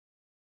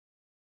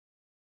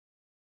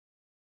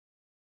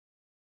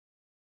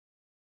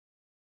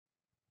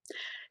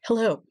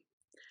Hello,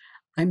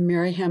 I'm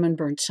Mary Hammond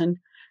Bernson.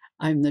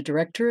 I'm the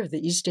director of the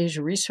East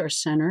Asia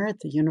Resource Center at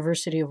the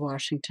University of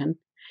Washington,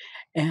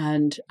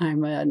 and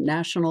I'm a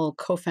national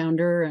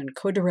co-founder and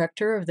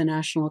co-director of the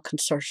National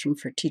Consortium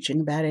for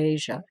Teaching About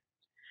Asia.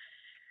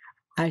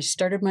 I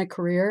started my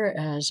career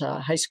as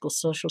a high school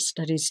social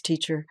studies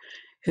teacher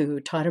who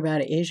taught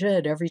about Asia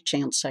at every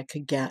chance I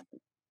could get.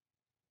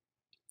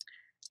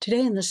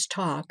 Today in this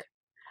talk,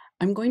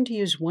 I'm going to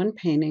use one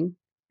painting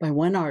by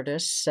one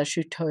artist,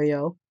 Sesshu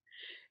Toyo,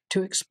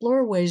 to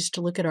explore ways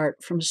to look at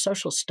art from a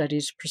social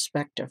studies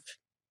perspective.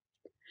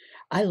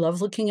 I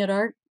love looking at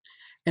art,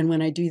 and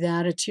when I do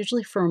that, it's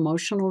usually for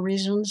emotional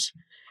reasons.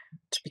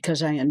 It's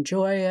because I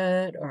enjoy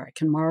it, or I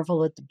can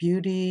marvel at the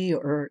beauty,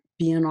 or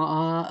be in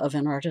awe of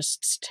an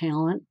artist's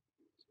talent.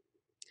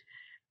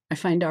 I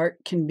find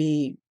art can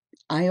be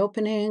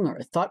eye-opening or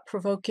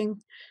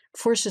thought-provoking,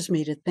 forces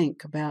me to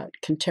think about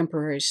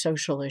contemporary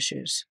social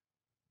issues.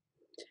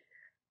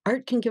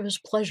 Art can give us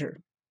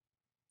pleasure,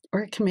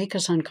 or it can make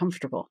us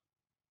uncomfortable.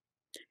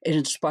 It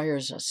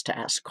inspires us to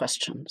ask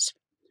questions.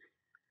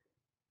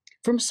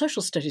 From a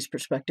social studies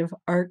perspective,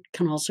 art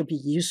can also be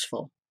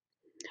useful.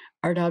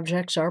 Art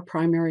objects are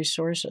primary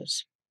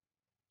sources.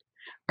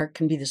 Art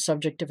can be the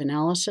subject of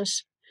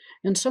analysis,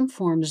 and some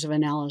forms of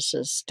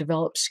analysis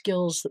develop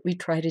skills that we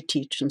try to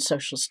teach in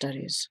social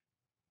studies.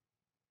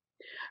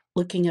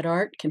 Looking at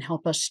art can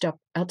help us step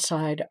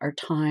outside our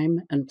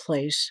time and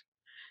place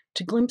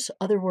to glimpse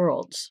other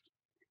worlds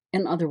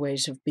and other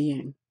ways of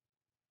being.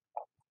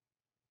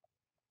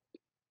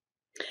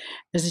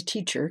 As a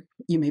teacher,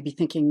 you may be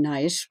thinking,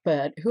 nice,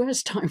 but who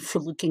has time for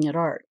looking at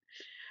art?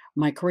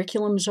 My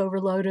curriculum's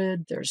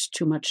overloaded, there's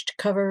too much to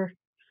cover,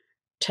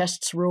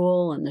 tests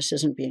rule and this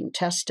isn't being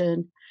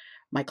tested,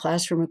 my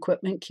classroom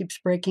equipment keeps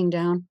breaking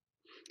down,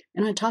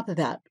 and on top of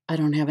that, I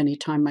don't have any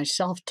time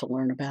myself to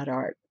learn about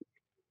art.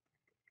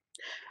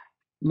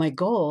 My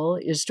goal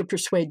is to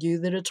persuade you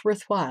that it's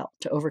worthwhile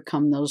to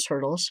overcome those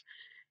hurdles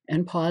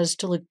and pause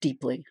to look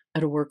deeply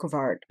at a work of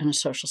art in a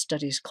social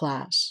studies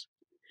class.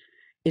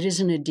 It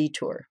isn't a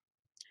detour.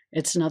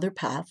 It's another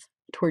path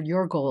toward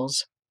your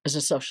goals as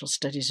a social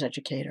studies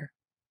educator.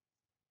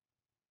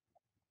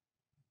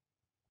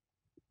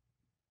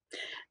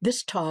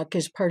 This talk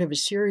is part of a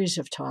series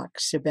of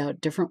talks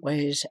about different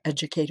ways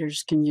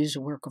educators can use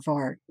a work of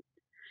art.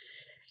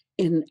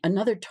 In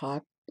another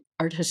talk,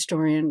 art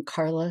historian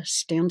Carla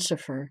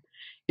Stancifer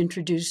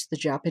introduced the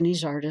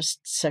Japanese artist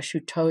Sesshu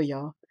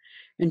Toyo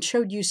and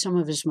showed you some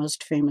of his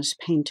most famous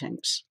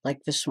paintings,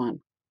 like this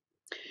one.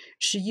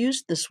 She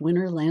used this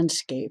winter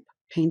landscape,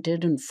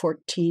 painted in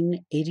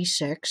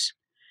 1486,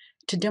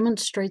 to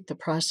demonstrate the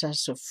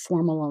process of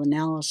formal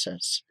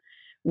analysis,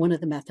 one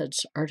of the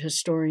methods art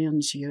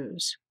historians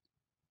use.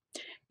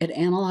 It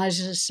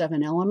analyzes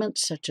 7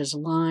 elements such as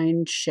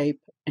line,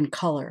 shape, and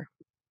color.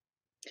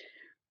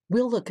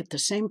 We'll look at the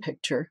same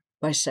picture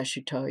by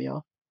Sesshu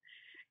Toyo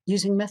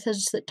using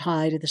methods that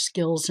tie to the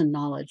skills and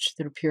knowledge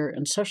that appear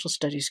in social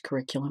studies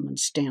curriculum and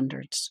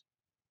standards.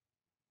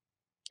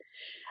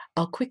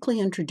 I'll quickly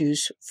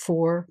introduce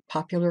 4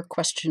 popular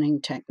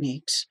questioning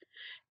techniques,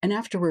 and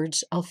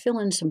afterwards I'll fill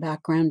in some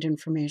background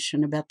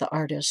information about the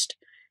artist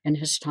and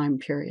his time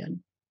period.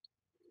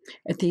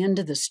 At the end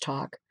of this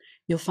talk,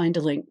 you'll find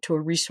a link to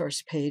a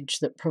resource page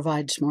that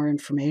provides more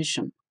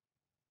information.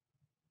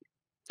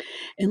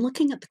 In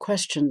looking at the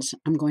questions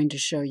I'm going to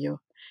show you,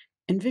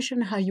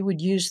 envision how you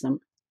would use them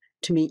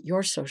to meet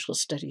your social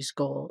studies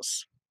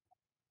goals.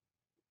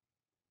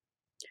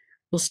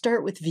 We'll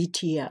start with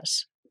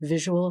VTS,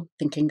 Visual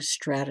Thinking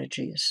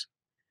Strategies.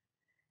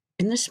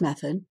 In this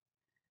method,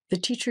 the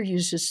teacher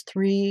uses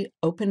 3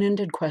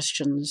 open-ended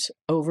questions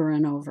over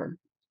and over.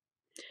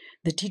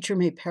 The teacher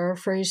may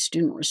paraphrase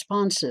student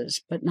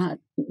responses, but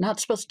not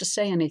supposed to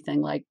say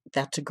anything like,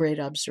 "That's a great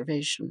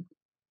observation."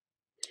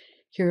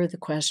 Here are the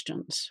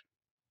questions.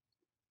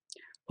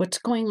 What's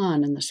going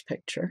on in this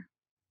picture?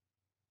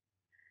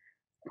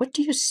 What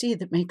do you see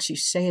that makes you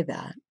say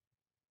that?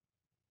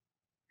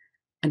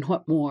 And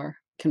what more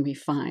can we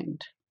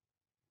find?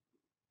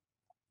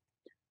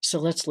 So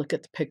let's look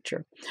at the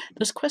picture.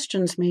 Those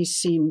questions may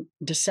seem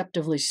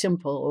deceptively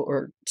simple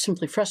or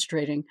simply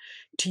frustrating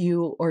to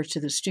you or to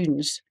the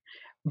students,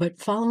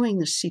 but following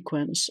the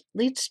sequence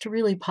leads to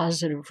really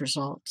positive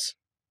results.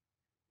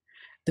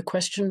 The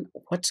question,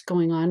 what's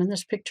going on in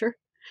this picture?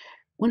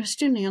 When a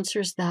student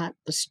answers that,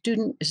 the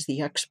student is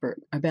the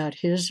expert about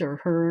his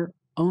or her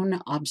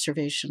own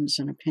observations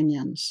and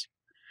opinions.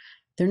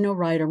 There are no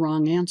right or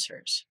wrong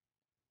answers.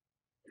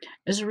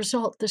 As a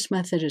result, this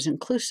method is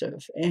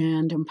inclusive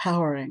and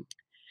empowering.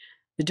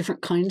 The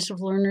different kinds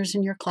of learners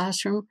in your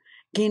classroom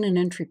gain an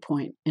entry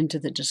point into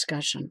the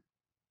discussion.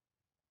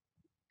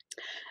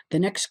 The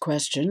next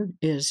question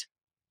is,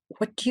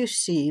 what do you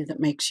see that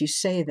makes you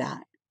say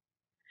that?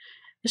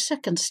 The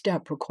second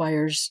step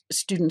requires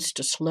students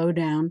to slow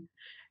down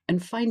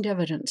and find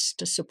evidence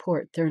to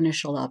support their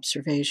initial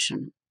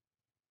observation.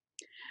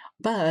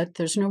 But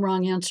there's no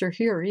wrong answer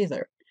here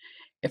either.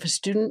 If a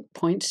student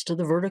points to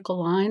the vertical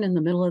line in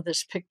the middle of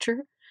this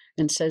picture,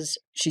 and says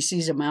she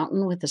sees a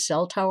mountain with a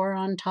cell tower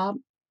on top,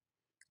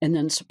 and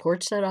then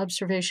supports that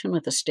observation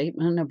with a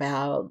statement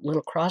about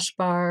little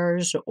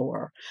crossbars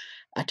or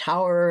a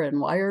tower and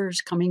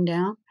wires coming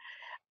down,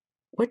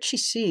 what she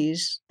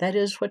sees, that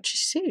is what she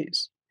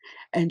sees.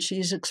 And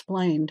she's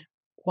explained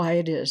why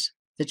it is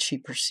that she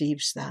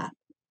perceives that.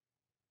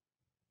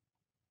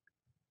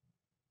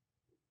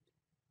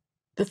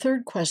 The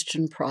third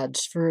question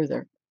prods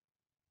further.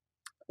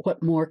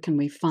 What more can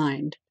we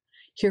find?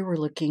 Here we're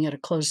looking at a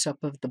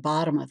close-up of the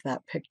bottom of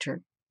that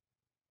picture.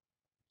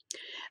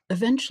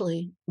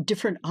 Eventually,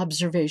 different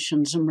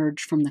observations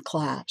emerge from the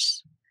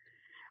class.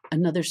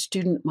 Another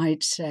student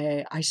might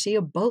say, I see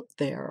a boat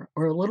there,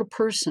 or a little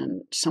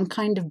person, some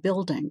kind of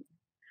building.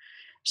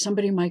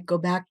 Somebody might go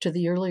back to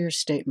the earlier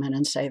statement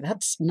and say,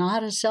 that's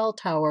not a cell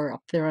tower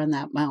up there on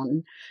that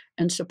mountain,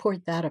 and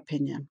support that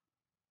opinion.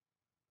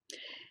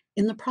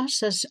 In the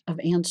process of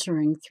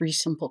answering 3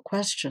 simple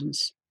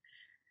questions,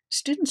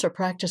 students are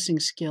practicing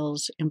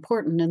skills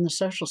important in the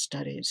social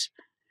studies: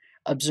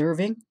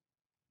 observing,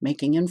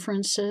 making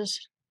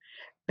inferences,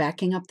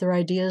 backing up their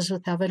ideas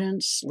with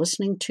evidence,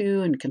 listening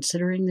to and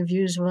considering the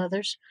views of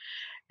others,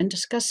 and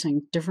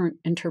discussing different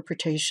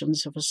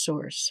interpretations of a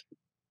source.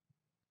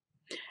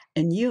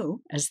 And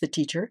you, as the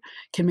teacher,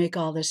 can make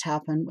all this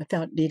happen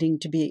without needing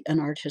to be an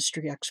art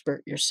history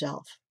expert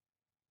yourself.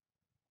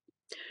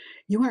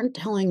 You aren't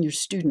telling your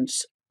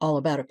students all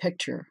about a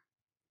picture.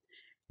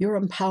 You're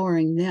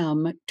empowering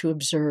them to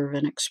observe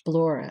and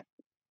explore it.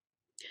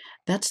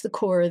 That's the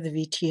core of the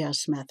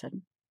VTS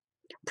method,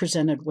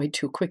 presented way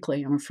too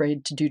quickly, I'm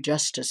afraid, to do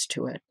justice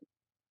to it.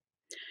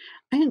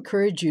 I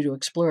encourage you to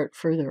explore it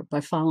further by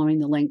following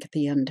the link at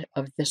the end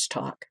of this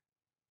talk.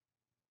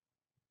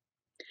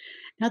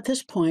 Now, at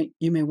this point,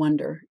 you may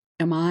wonder,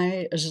 am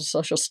I, as a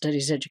social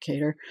studies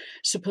educator,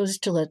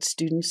 supposed to let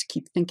students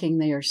keep thinking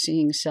they are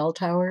seeing cell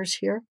towers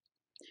here?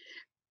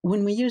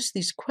 When we use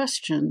these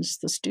questions,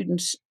 the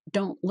students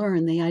don't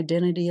learn the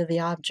identity of the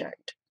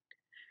object.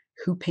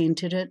 Who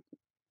painted it?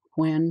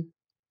 When?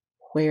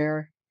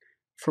 Where?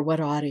 For what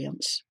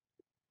audience?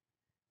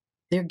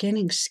 They're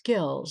gaining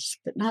skills,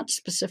 but not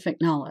specific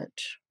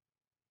knowledge.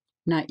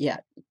 Not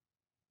yet.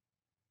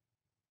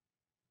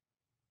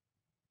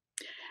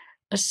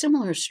 A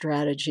similar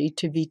strategy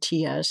to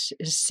VTS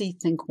is See,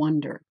 Think,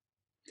 Wonder.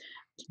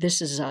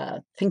 This is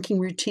a thinking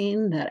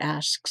routine that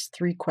asks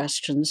 3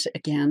 questions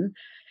again.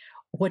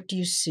 What do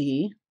you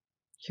see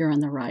here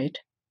on the right?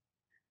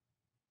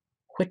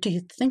 What do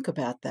you think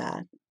about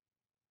that?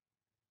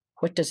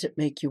 What does it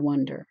make you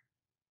wonder?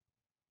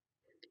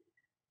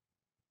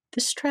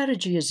 This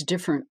strategy is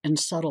different in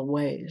subtle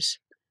ways,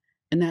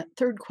 and that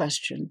third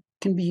question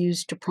can be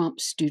used to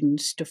prompt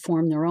students to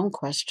form their own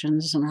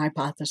questions and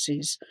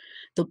hypotheses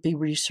that'll be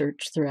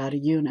researched throughout a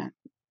unit.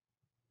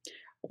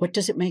 What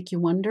does it make you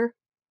wonder?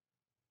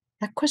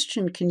 That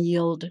question can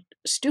yield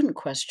student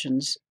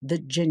questions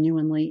that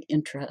genuinely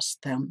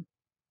interest them.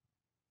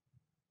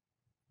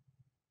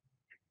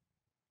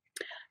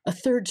 A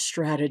third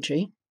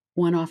strategy,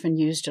 one often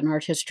used in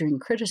art history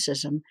and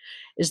criticism,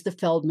 is the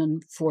Feldman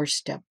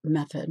 4-step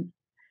method.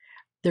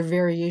 There are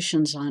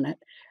variations on it,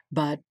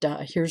 but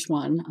here's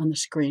one on the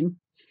screen.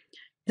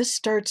 This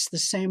starts the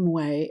same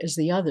way as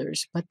the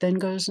others, but then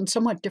goes in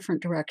somewhat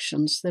different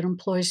directions that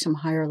employ some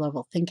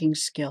higher-level thinking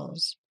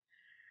skills.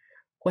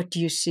 What do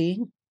you see?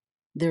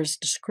 There's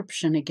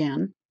description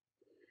again.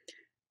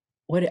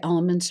 What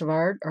elements of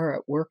art are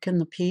at work in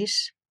the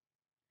piece?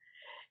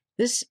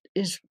 This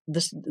is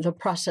the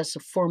process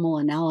of formal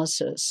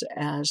analysis,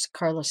 as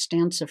Carla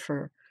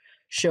Stancifer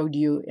showed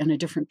you in a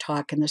different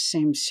talk in the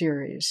same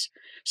series.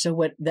 So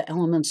what the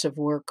elements of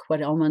work,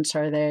 what elements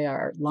are they?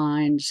 Are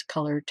lines,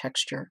 color,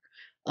 texture,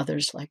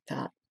 others like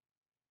that.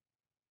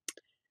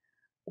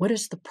 What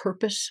is the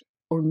purpose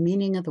or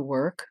meaning of the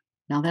work?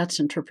 Now that's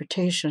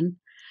interpretation,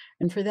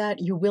 and for that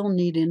you will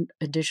need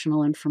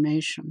additional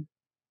information.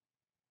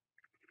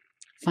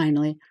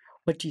 Finally,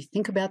 what do you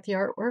think about the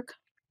artwork?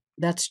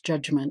 That's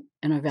judgment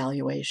and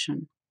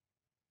evaluation.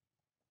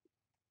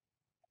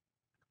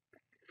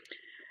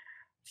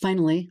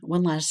 Finally,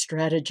 one last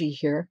strategy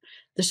here.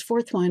 This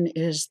fourth one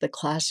is the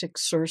classic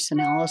source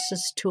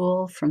analysis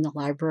tool from the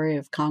Library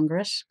of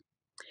Congress.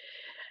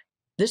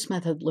 This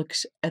method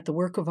looks at the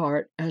work of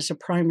art as a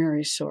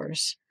primary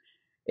source.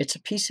 It's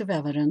a piece of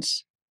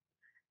evidence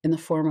in the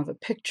form of a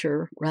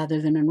picture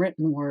rather than in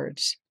written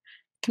words.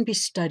 It can be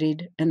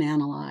studied and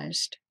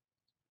analyzed.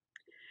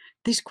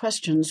 These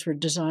questions were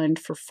designed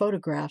for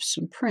photographs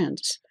and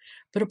prints,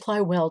 but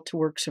apply well to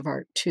works of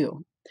art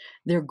too.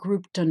 They're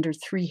grouped under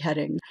 3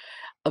 headings: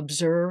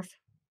 observe,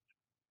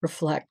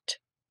 reflect,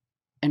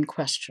 and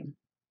question.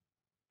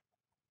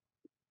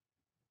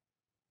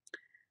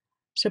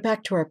 So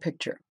back to our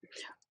picture.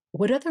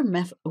 Whatever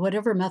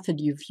method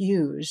you've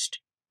used,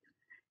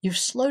 you've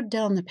slowed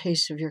down the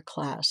pace of your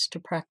class to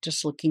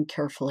practice looking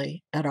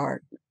carefully at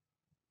art.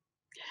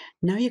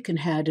 Now you can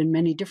head in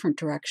many different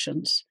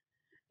directions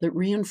that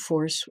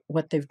reinforce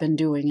what they've been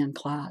doing in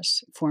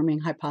class: forming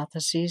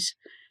hypotheses,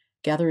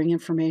 gathering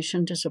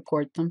information to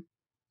support them,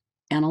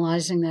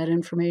 analyzing that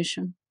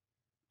information,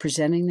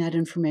 presenting that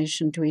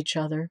information to each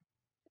other,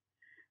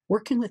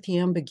 working with the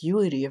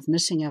ambiguity of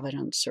missing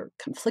evidence or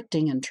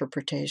conflicting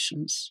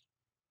interpretations.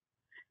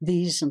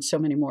 These and so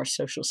many more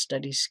social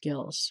studies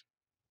skills.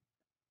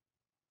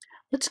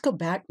 Let's go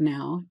back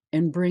now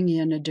and bring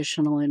in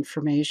additional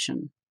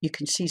information. You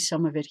can see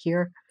some of it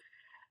here.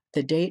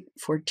 The date,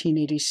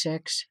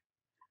 1486,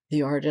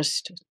 the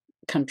artist,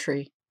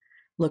 country,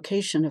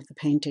 location of the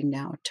painting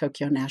now,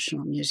 Tokyo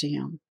National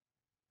Museum.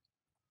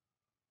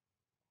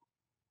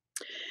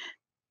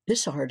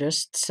 This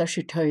artist,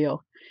 Sesshu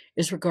Toyo,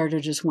 is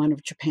regarded as one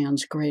of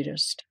Japan's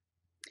greatest.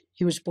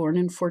 He was born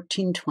in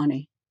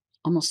 1420,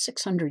 almost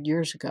 600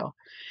 years ago,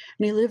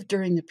 and he lived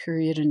during the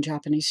period in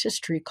Japanese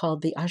history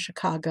called the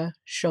Ashikaga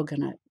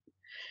Shogunate,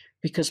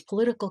 because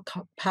political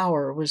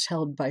power was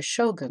held by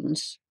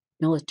shoguns,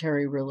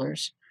 military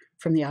rulers,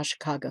 from the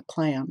Ashikaga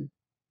clan.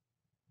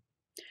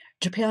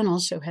 Japan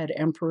also had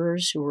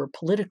emperors who were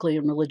politically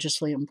and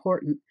religiously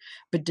important,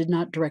 but did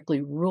not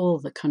directly rule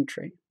the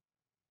country.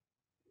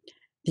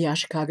 The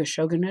Ashikaga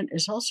Shogunate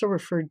is also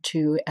referred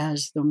to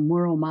as the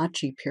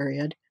Muromachi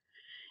period,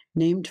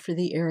 named for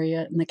the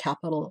area in the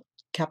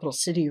capital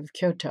city of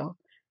Kyoto,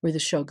 where the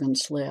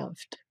shoguns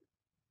lived.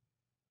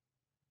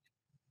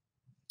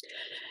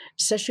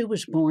 Sesshu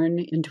was born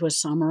into a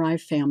samurai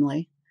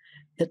family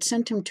that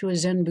sent him to a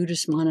Zen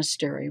Buddhist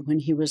monastery when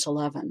he was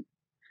 11.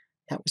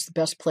 That was the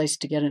best place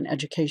to get an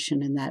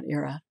education in that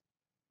era.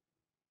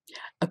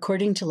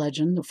 According to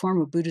legend, the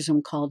form of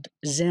Buddhism called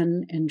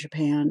Zen in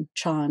Japan,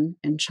 Chan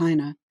in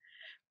China,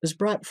 was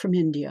brought from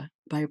India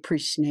by a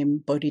priest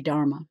named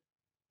Bodhidharma.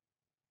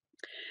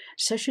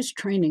 Sesshu's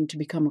training to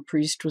become a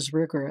priest was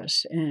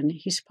rigorous, and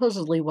he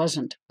supposedly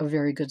wasn't a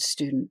very good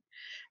student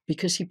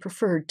because he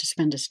preferred to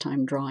spend his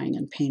time drawing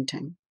and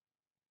painting.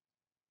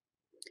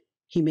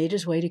 He made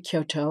his way to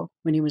Kyoto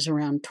when he was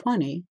around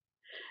 20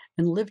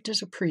 and lived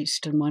as a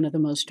priest in one of the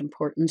most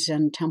important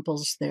Zen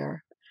temples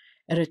there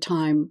at a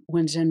time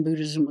when Zen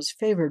Buddhism was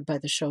favored by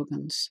the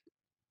shoguns.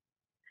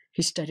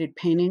 He studied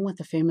painting with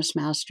a famous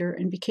master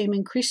and became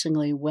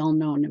increasingly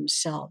well-known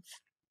himself.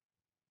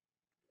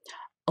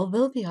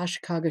 Although the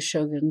Ashikaga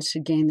shoguns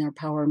had gained their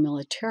power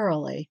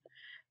militarily,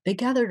 they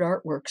gathered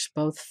artworks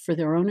both for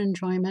their own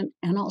enjoyment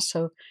and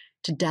also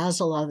to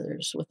dazzle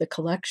others with a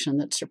collection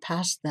that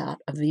surpassed that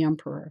of the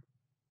emperor.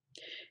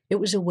 It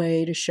was a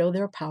way to show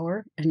their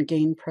power and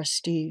gain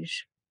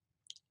prestige.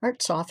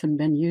 Art's often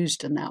been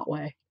used in that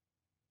way.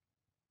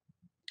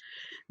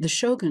 The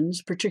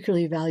shoguns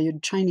particularly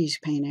valued Chinese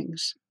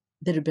paintings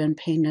that had been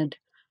painted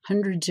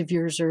hundreds of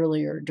years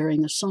earlier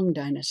during the Song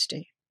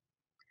dynasty.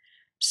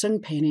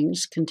 Song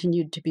paintings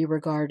continued to be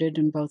regarded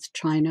in both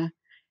China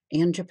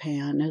and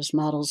Japan as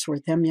models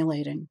worth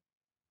emulating.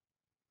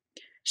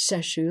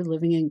 Sesshu,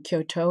 living in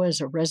Kyoto as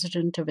a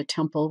resident of a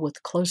temple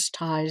with close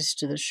ties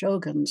to the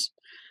shoguns,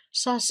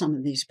 saw some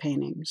of these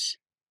paintings.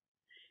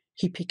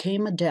 He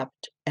became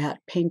adept at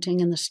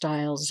painting in the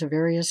styles of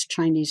various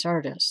Chinese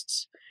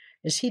artists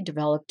as he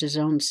developed his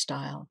own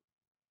style.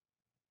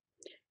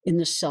 In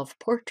this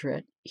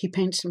self-portrait, he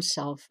paints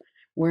himself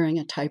wearing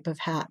a type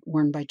of hat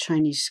worn by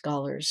Chinese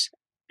scholars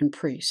and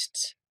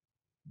priests.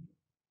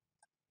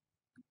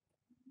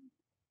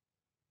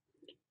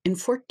 In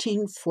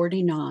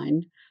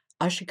 1449,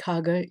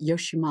 Ashikaga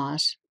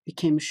Yoshimasa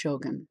became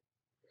shogun.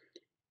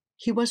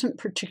 He wasn't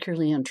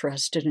particularly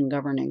interested in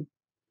governing.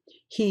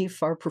 He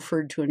far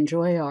preferred to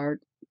enjoy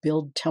art,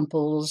 build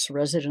temples,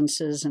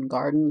 residences, and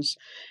gardens,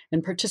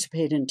 and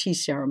participate in tea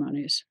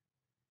ceremonies.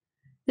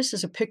 This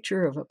is a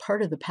picture of a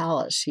part of the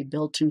palace he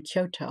built in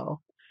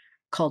Kyoto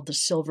called the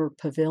Silver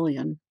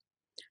Pavilion,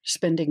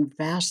 spending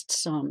vast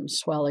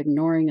sums while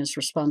ignoring his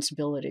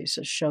responsibilities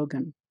as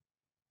shogun.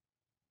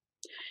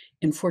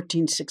 In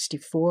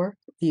 1464,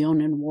 the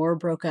Onin War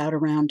broke out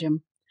around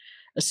him,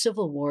 a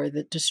civil war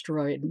that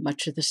destroyed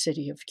much of the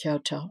city of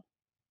Kyoto.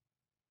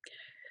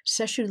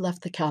 Sesshu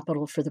left the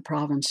capital for the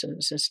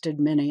provinces, as did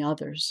many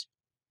others.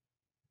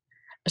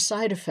 A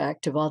side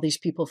effect of all these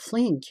people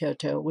fleeing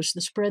Kyoto was the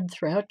spread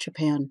throughout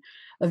Japan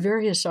of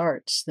various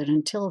arts that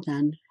until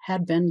then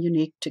had been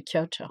unique to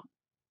Kyoto.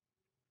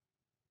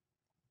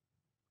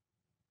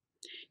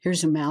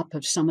 Here's a map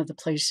of some of the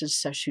places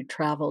Sesshu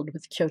traveled,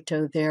 with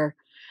Kyoto there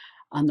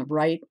on the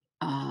right,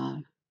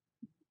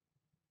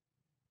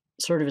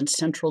 sort of in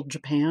central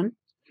Japan.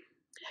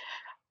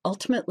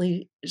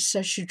 Ultimately,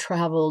 Sesshu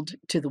traveled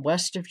to the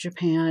west of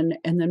Japan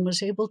and then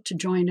was able to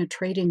join a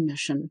trading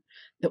mission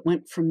that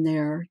went from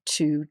there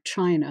to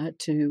China,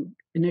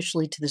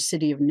 initially to the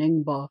city of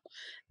Ningbo,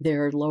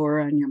 there lower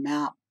on your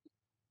map.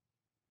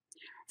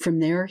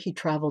 From there, he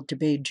traveled to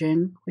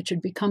Beijing, which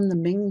had become the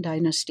Ming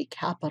Dynasty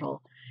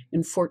capital in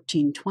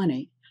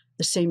 1420,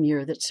 the same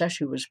year that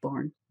Sesshu was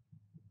born.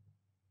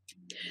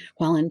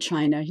 While in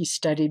China, he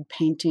studied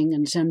painting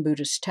and Zen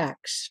Buddhist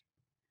texts.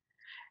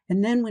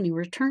 And then when he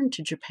returned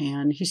to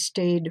Japan, he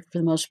stayed, for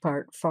the most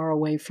part, far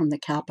away from the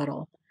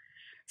capital,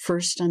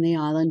 first on the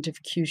island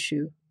of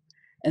Kyushu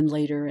and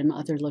later in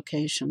other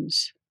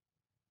locations.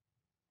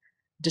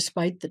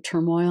 Despite the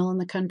turmoil in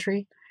the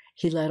country,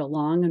 he led a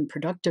long and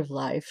productive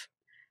life,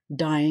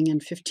 dying in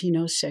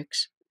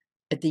 1506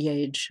 at the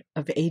age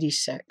of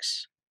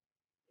 86.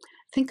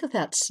 Think of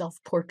that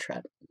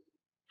self-portrait.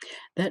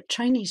 That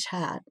Chinese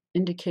hat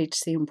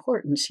indicates the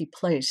importance he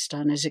placed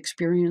on his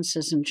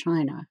experiences in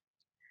China,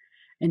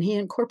 and he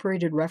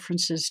incorporated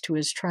references to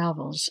his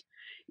travels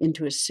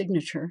into his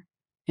signature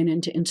and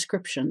into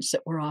inscriptions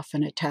that were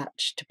often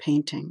attached to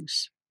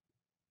paintings.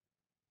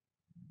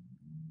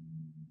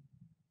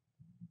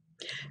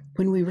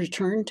 When we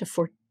return to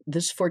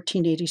this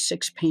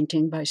 1486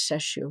 painting by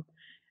Seshu,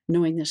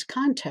 knowing this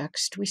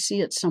context, we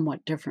see it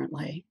somewhat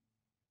differently.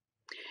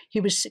 He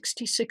was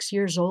 66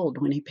 years old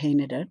when he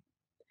painted it,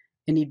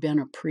 and he'd been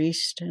a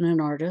priest and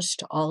an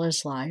artist all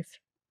his life.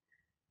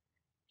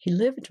 He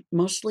lived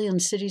mostly in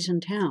cities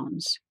and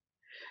towns,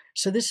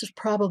 so this is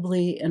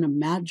probably an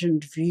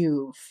imagined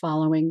view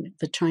following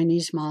the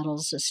Chinese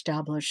models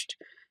established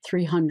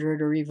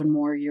 300 or even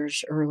more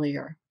years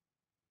earlier.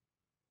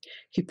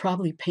 He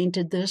probably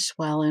painted this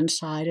while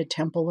inside a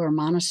temple or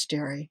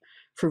monastery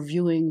for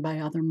viewing by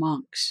other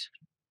monks.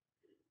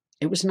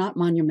 It was not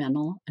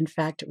monumental. In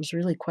fact, it was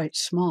really quite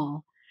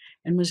small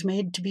and was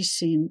made to be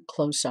seen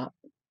close up.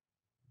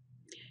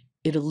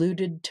 It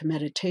alluded to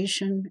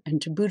meditation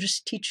and to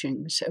Buddhist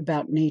teachings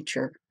about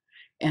nature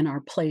and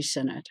our place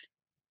in it.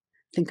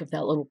 Think of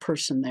that little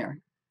person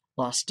there,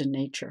 lost in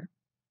nature.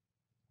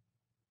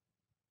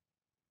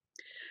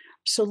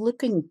 So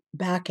looking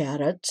back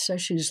at it,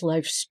 Seshu's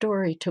life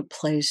story took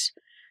place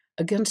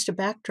against a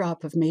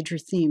backdrop of major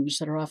themes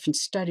that are often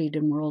studied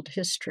in world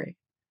history.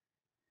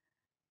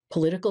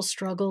 Political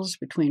struggles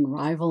between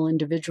rival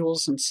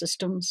individuals and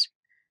systems,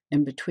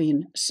 and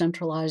between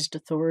centralized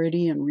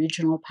authority and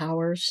regional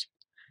powers.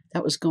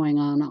 That was going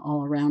on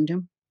all around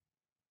him.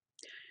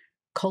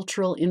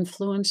 Cultural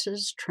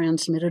influences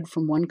transmitted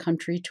from one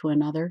country to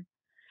another,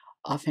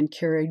 often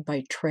carried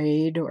by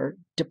trade or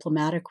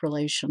diplomatic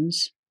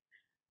relations.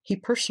 He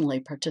personally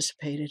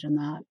participated in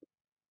that.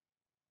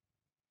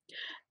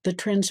 The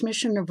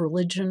transmission of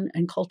religion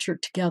and culture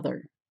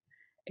together.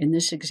 In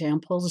this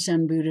example,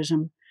 Zen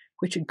Buddhism,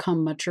 which had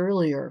come much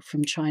earlier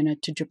from China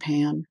to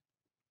Japan,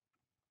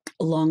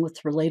 along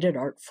with related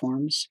art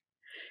forms,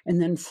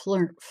 and then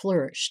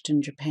flourished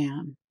in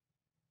Japan.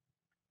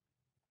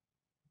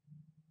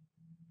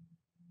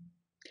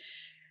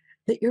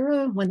 The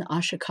era when the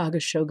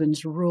Ashikaga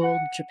shoguns ruled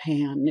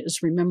Japan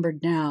is remembered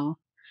now,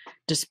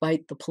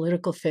 despite the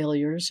political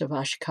failures of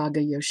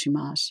Ashikaga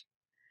Yoshimasu,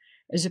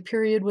 as a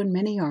period when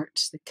many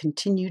arts that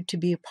continued to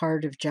be a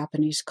part of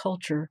Japanese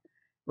culture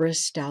were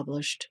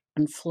established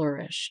and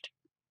flourished.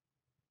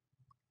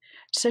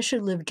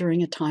 Seshu lived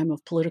during a time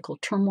of political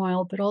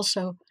turmoil, but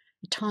also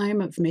a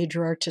time of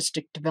major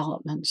artistic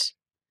developments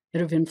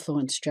that have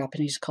influenced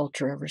Japanese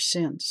culture ever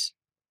since.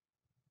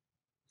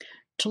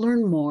 To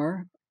learn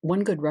more,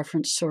 one good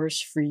reference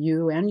source for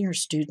you and your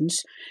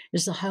students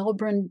is the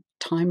Heilbronn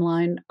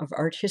Timeline of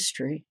Art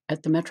History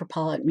at the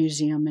Metropolitan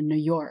Museum in New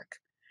York.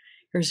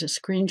 Here's a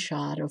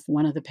screenshot of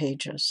one of the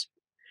pages.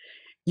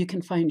 You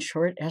can find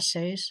short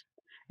essays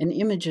and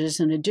images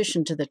in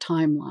addition to the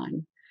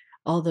timeline.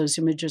 All those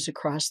images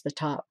across the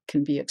top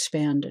can be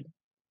expanded.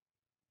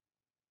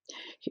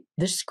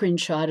 This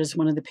screenshot is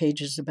one of the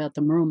pages about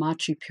the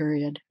Muromachi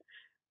period.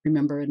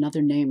 Remember,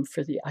 another name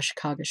for the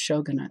Ashikaga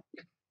shogunate.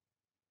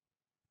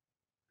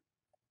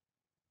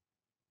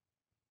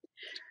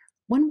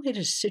 One way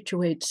to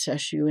situate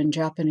Seshu in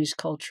Japanese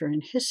culture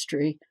and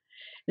history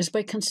is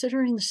by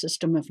considering the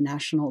system of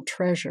national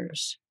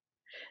treasures.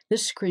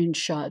 This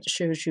screenshot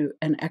shows you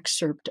an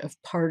excerpt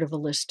of part of a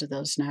list of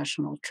those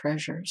national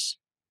treasures.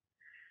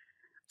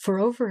 For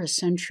over a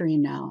century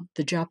now,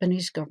 the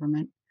Japanese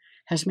government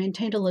has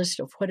maintained a list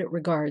of what it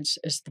regards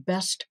as the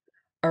best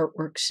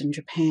artworks in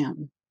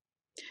Japan.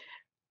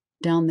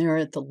 Down there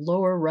at the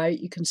lower right,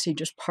 you can see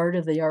just part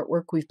of the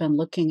artwork we've been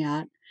looking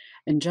at,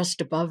 and just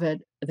above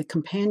it, the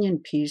companion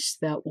piece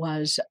that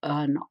was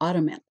an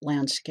autumn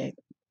landscape.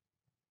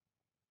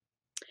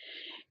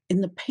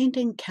 In the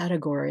painting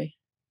category,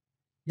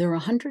 there are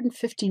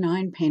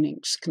 159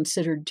 paintings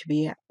considered to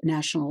be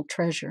national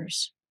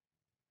treasures.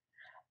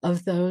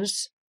 Of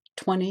those,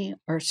 20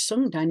 are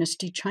Sung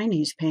Dynasty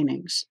Chinese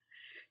paintings,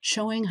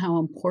 showing how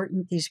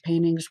important these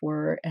paintings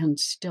were and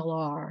still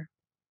are.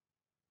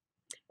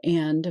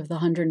 And of the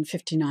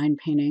 159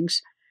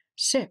 paintings,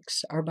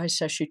 6 are by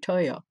Seshu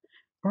Toyo,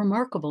 a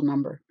remarkable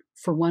number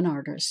for one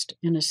artist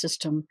in a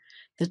system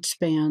that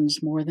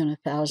spans more than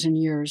 1,000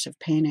 years of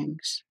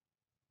paintings.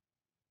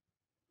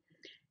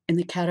 In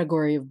the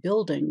category of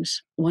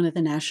buildings, one of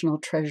the national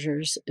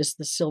treasures is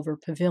the Silver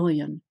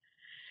Pavilion,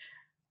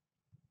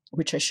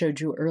 which I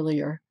showed you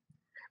earlier,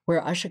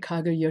 where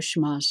Ashikaga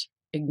Yoshimasu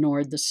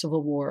ignored the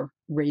civil war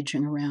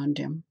raging around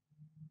him.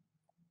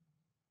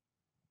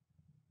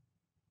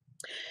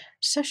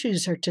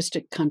 Seshu's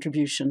artistic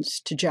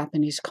contributions to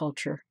Japanese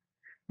culture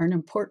are an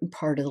important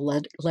part of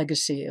the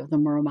legacy of the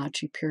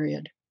Muromachi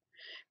period,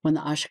 when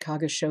the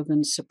Ashikaga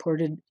shoguns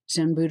supported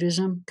Zen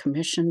Buddhism,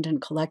 commissioned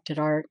and collected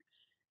art,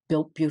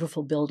 built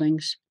beautiful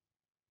buildings.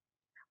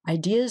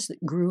 Ideas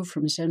that grew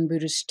from Zen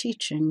Buddhist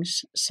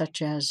teachings,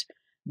 such as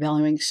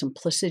valuing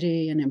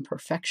simplicity and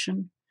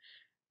imperfection,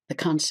 the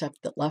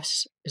concept that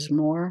less is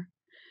more,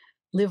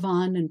 live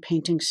on in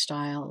painting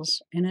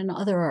styles and in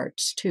other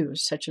arts too,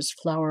 such as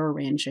flower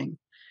arranging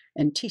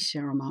and tea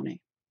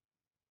ceremony.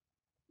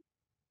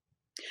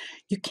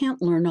 You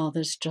can't learn all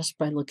this just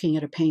by looking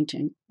at a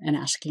painting and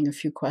asking a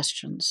few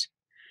questions.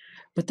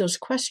 But those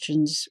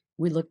questions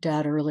we looked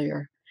at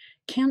earlier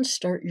can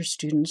start your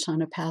students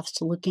on a path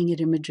to looking at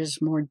images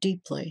more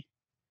deeply,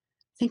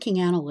 thinking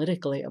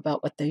analytically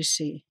about what they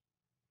see,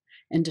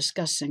 and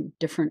discussing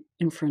different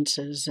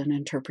inferences and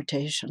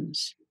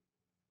interpretations.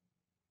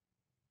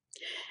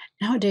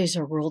 Nowadays,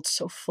 our world's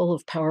so full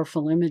of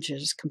powerful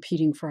images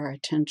competing for our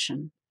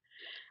attention.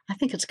 I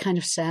think it's kind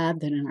of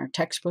sad that in our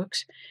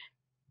textbooks,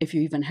 if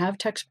you even have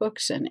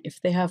textbooks and if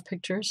they have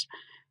pictures,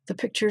 the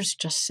pictures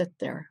just sit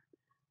there,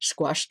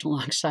 squashed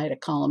alongside a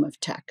column of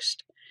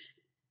text.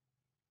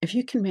 If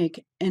you can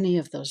make any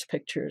of those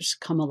pictures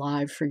come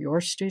alive for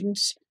your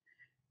students,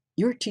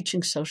 you're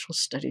teaching social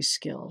studies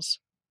skills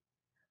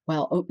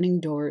while opening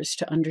doors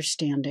to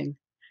understanding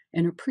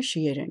and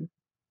appreciating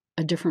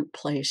a different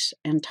place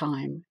and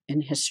time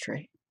in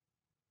history.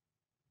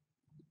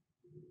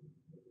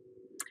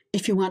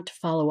 If you want to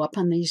follow up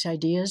on these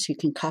ideas, you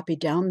can copy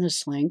down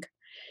this link.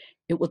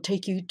 It will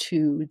take you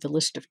to the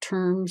list of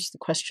terms, the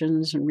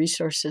questions and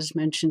resources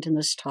mentioned in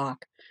this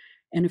talk,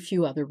 and a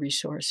few other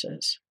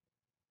resources.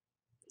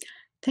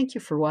 Thank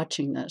you for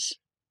watching this.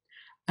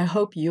 I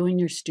hope you and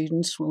your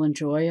students will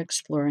enjoy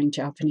exploring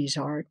Japanese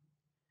art.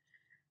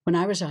 When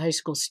I was a high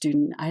school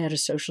student, I had a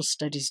social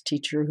studies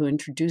teacher who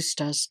introduced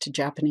us to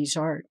Japanese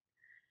art.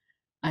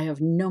 I have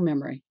no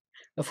memory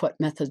of what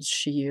methods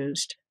she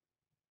used,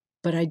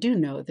 but I do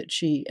know that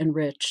she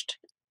enriched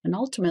and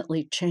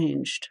ultimately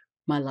changed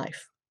my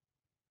life.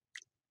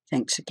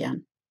 Thanks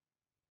again.